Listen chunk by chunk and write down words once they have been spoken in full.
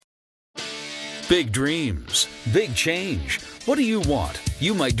Big dreams, big change. What do you want?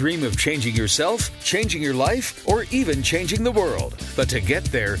 You might dream of changing yourself, changing your life, or even changing the world. But to get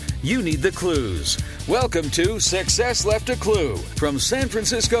there, you need the clues. Welcome to Success Left a Clue. From San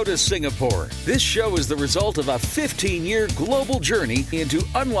Francisco to Singapore, this show is the result of a 15-year global journey into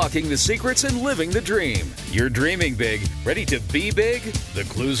unlocking the secrets and living the dream. You're dreaming big, ready to be big? The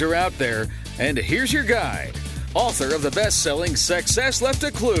clues are out there. And here's your guide, author of the best-selling Success Left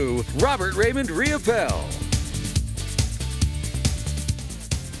a Clue, Robert Raymond Riopel.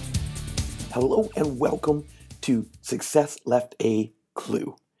 Hello and welcome to Success Left a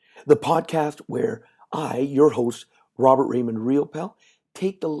Clue, the podcast where I, your host, Robert Raymond Riopel,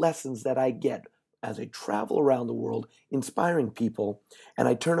 take the lessons that I get as I travel around the world inspiring people, and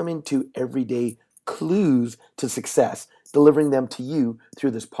I turn them into everyday clues to success, delivering them to you through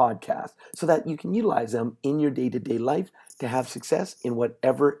this podcast so that you can utilize them in your day-to-day life to have success in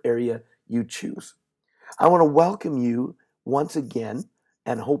whatever area you choose. I want to welcome you once again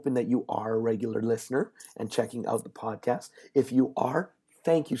and hoping that you are a regular listener and checking out the podcast. If you are,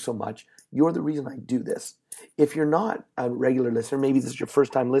 thank you so much. You're the reason I do this. If you're not a regular listener, maybe this is your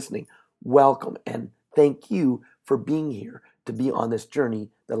first time listening, welcome and thank you for being here to be on this journey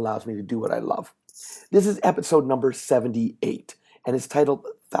that allows me to do what I love. This is episode number 78, and it's titled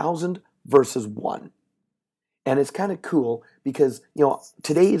 1,000 versus 1. And it's kind of cool because,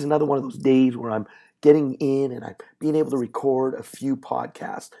 today is another one of those days where I'm getting in and I'm being able to record a few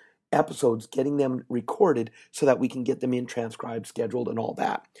podcast episodes, getting them recorded so that we can get them in, transcribed, scheduled, and all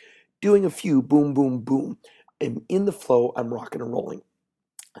that. Doing a few, boom, boom, boom. And in the flow, I'm rocking and rolling.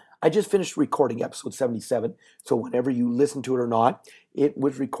 I just finished recording episode 77, so whenever you listen to it or not, it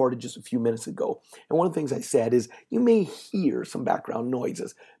was recorded just a few minutes ago. And one of the things I said is you may hear some background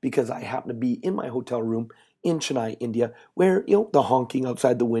noises because I happen to be in my hotel room in Chennai, India, where, the honking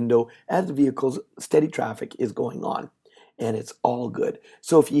outside the window as the vehicles, steady traffic is going on. And it's all good.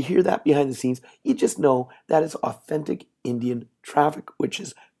 So if you hear that behind the scenes, you just know that it's authentic Indian traffic, which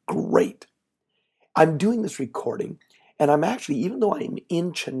is great. I'm doing this recording, and I'm actually, even though I'm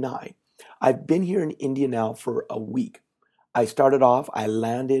in Chennai, I've been here in India now for a week. I started off, I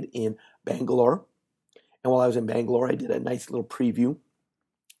landed in Bangalore, and while I was in Bangalore, I did a nice little preview,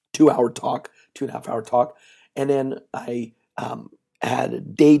 2.5-hour talk, and then I had a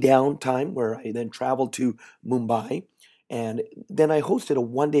day down time where I then traveled to Mumbai, and then I hosted a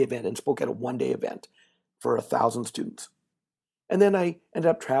one-day event and spoke at a one-day event for 1,000 students. And then I ended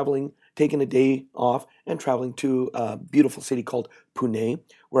up taking a day off and traveling to a beautiful city called Pune,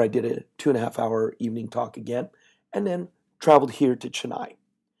 where I did a 2.5-hour evening talk again, and then traveled here to Chennai.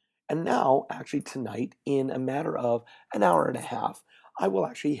 And now, actually tonight, in a matter of an hour and a half, I will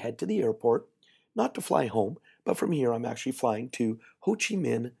actually head to the airport, not to fly home, but from here I'm actually flying to Ho Chi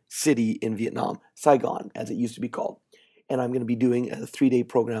Minh City in Vietnam, Saigon, as it used to be called. And I'm going to be doing a 3-day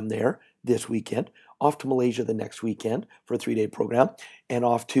program there this weekend, off to Malaysia the next weekend for a 3-day program, and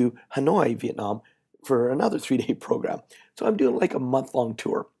off to Hanoi, Vietnam for another 3-day program. So I'm doing like a month-long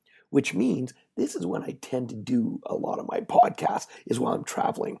tour, which means this is when I tend to do a lot of my podcasts, is while I'm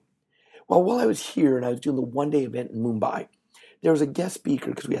traveling. Well, while I was here and I was doing the one-day event in Mumbai, there was a guest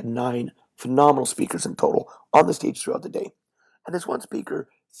speaker, because we had 9 phenomenal speakers in total on the stage throughout the day. And this one speaker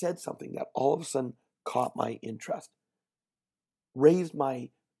said something that all of a sudden caught my interest, raised my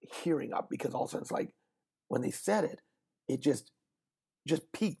hearing up, because all of a sudden it's like, when they said it, it just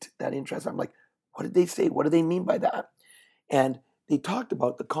piqued that interest. I'm like, what did they say? What do they mean by that? And they talked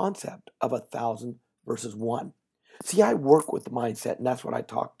about the concept of 1,000 versus 1. See, I work with the mindset, and that's what I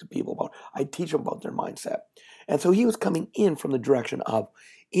talk to people about. I teach them about their mindset. And so he was coming in from the direction of,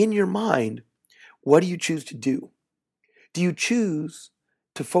 in your mind, what do you choose to do? Do you choose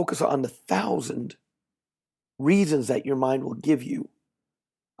to focus on the 1,000 reasons that your mind will give you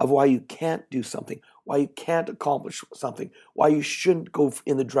of why you can't do something, why you can't accomplish something, why you shouldn't go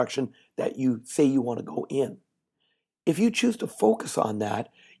in the direction that you say you want to go in? If you choose to focus on that,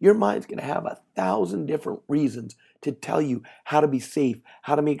 your mind's going to have 1,000 different reasons to tell you how to be safe,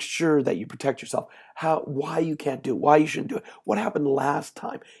 how to make sure that you protect yourself, why you can't do it, why you shouldn't do it, what happened last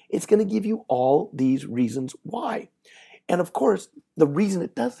time. It's going to give you all these reasons why. And of course, the reason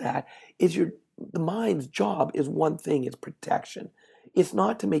it does that is the mind's job is one thing, it's protection. It's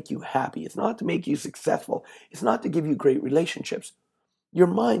not to make you happy. It's not to make you successful. It's not to give you great relationships. Your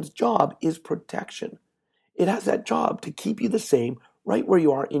mind's job is protection. It has that job to keep you the same right where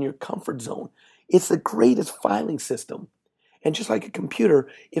you are in your comfort zone. It's the greatest filing system. And just like a computer,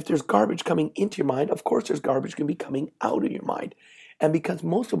 if there's garbage coming into your mind, of course there's garbage going to be coming out of your mind. And because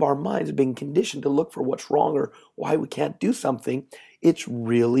most of our minds have been conditioned to look for what's wrong or why we can't do something, it's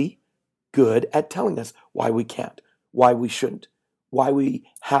really good at telling us why we can't, why we shouldn't, why we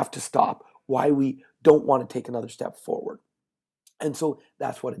have to stop, why we don't want to take another step forward. And so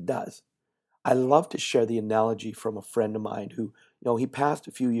that's what it does. I love to share the analogy from a friend of mine who, he passed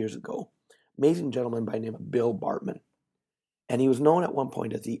a few years ago. Amazing gentleman by the name of Bill Bartman. And he was known at one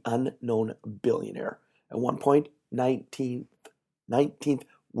point as the unknown billionaire. At one point, 19th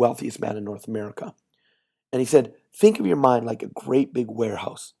wealthiest man in North America. And he said, think of your mind like a great big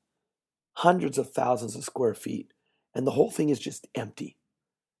warehouse, hundreds of thousands of square feet, and the whole thing is just empty.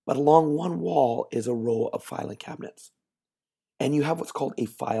 But along one wall is a row of filing cabinets. And you have what's called a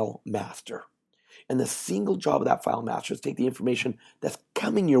file master. And the single job of that file master is take the information that's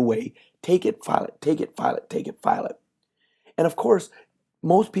coming your way, take it, file it, take it, file it, take it, file it. And of course,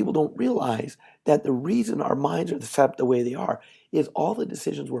 most people don't realize that the reason our minds are set up the way they are is all the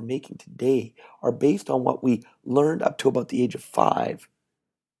decisions we're making today are based on what we learned up to about the age of 5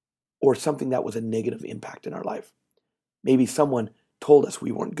 or something that was a negative impact in our life. Maybe someone told us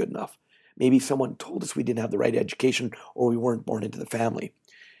we weren't good enough. Maybe someone told us we didn't have the right education or we weren't born into the family.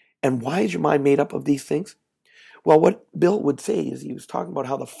 And why is your mind made up of these things? Well, what Bill would say is he was talking about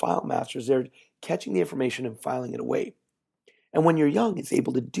how the file master is there catching the information and filing it away. And when you're young, it's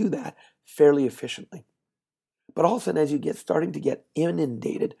able to do that fairly efficiently. But all of a sudden, as you starting to get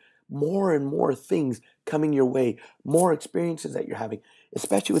inundated, more and more things coming your way, more experiences that you're having,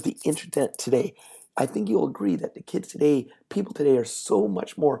 especially with the internet today. I think you'll agree that the kids today, people today are so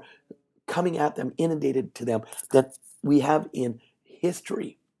much more coming at them, inundated to them than we have in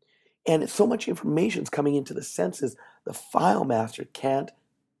history. And so much information is coming into the senses, the file master can't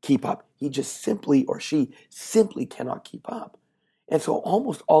keep up. He just simply, or she simply cannot keep up. And so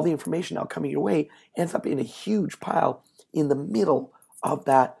almost all the information now coming your way ends up in a huge pile in the middle of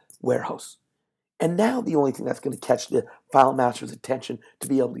that warehouse. And now the only thing that's going to catch the file master's attention to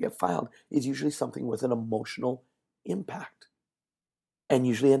be able to get filed is usually something with an emotional impact, and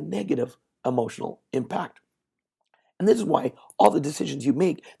usually a negative emotional impact. And this is why all the decisions you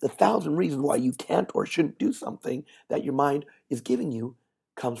make, the 1,000 reasons why you can't or shouldn't do something that your mind is giving you,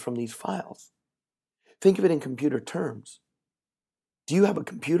 comes from these files. Think of it in computer terms. Do you have a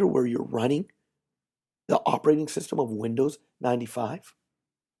computer where you're running the operating system of Windows 95?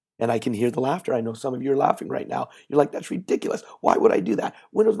 And I can hear the laughter. I know some of you are laughing right now. You're like, that's ridiculous. Why would I do that?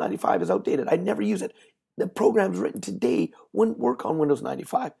 Windows 95 is outdated. I never use it. The programs written today wouldn't work on Windows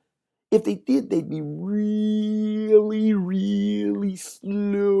 95. If they did, they'd be really, really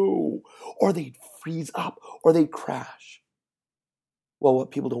slow, or they'd freeze up, or they'd crash. Well,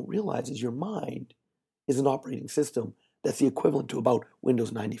 what people don't realize is your mind is an operating system that's the equivalent to about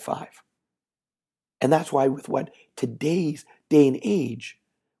Windows 95. And that's why with what today's day and age,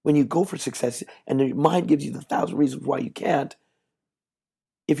 when you go for success and your mind gives you the 1,000 reasons why you can't,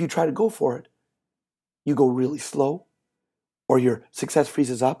 if you try to go for it, you go really slow, or your success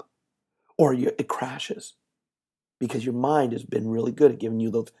freezes up, or it crashes, because your mind has been really good at giving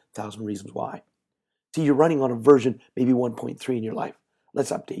you those 1,000 reasons why. See, you're running on a version maybe 1.3 in your life.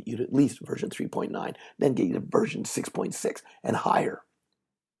 Let's update you to at least version 3.9, then get you to version 6.6 and higher.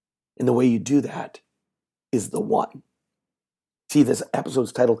 And the way you do that is the one. See, this episode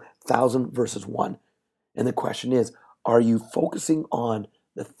is titled 1,000 versus 1. And the question is, are you focusing on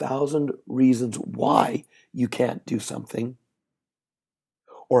the 1,000 reasons why you can't do something?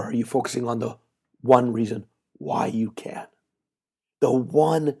 Or are you focusing on the one reason why you can? The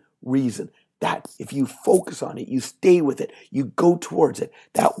one reason that if you focus on it, you stay with it, you go towards it,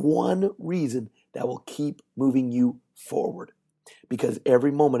 that one reason that will keep moving you forward. Because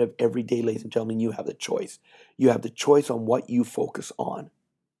every moment of every day, ladies and gentlemen, you have the choice. You have the choice on what you focus on.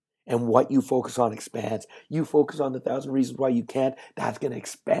 And what you focus on expands. You focus on the 1,000 reasons why you can't, that's going to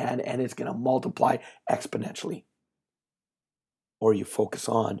expand and it's going to multiply exponentially. Or you focus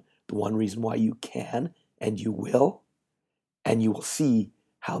on the one reason why you can, and you will see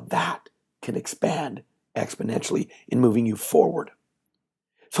how that can expand exponentially in moving you forward.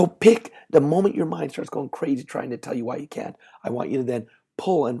 So pick the moment your mind starts going crazy trying to tell you why you can't. I want you to then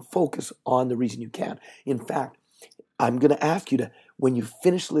pull and focus on the reason you can. In fact, I'm going to ask you to, when you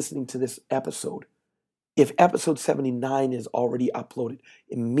finish listening to this episode, if episode 79 is already uploaded,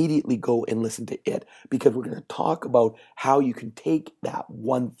 immediately go and listen to it, because we're going to talk about how you can take that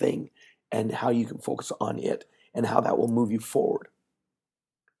one thing and how you can focus on it and how that will move you forward.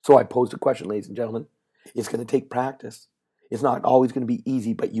 So I posed a question, ladies and gentlemen. It's going to take practice. It's not always going to be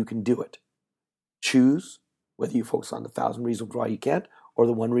easy, but you can do it. Choose whether you focus on the 1,000 reasons why you can't or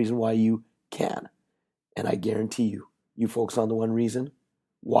the one reason why you can. And I guarantee you focus on the one reason,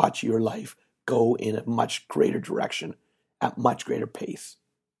 watch your life go in a much greater direction at much greater pace.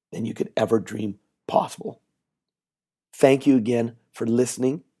 than you could ever dream possible. Thank you again for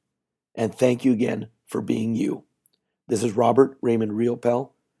listening, and thank you again for being you. This is Robert Raymond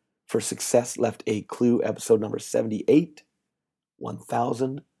Riopel for Success Left a Clue, episode number 78,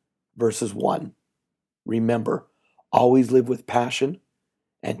 1000 versus 1. Remember, always live with passion,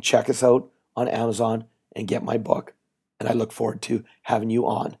 and check us out on Amazon and get my book. And I look forward to having you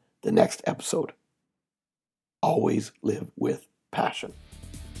on the next episode. Always live with passion.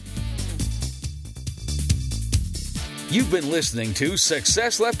 You've been listening to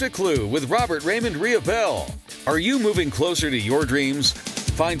Success Left a Clue with Robert Raymond Riopel. Are you moving closer to your dreams?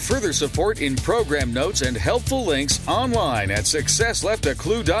 Find further support in program notes and helpful links online at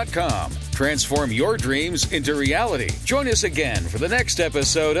successleftaclue.com. Transform your dreams into reality. Join us again for the next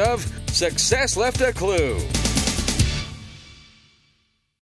episode of Success Left a Clue.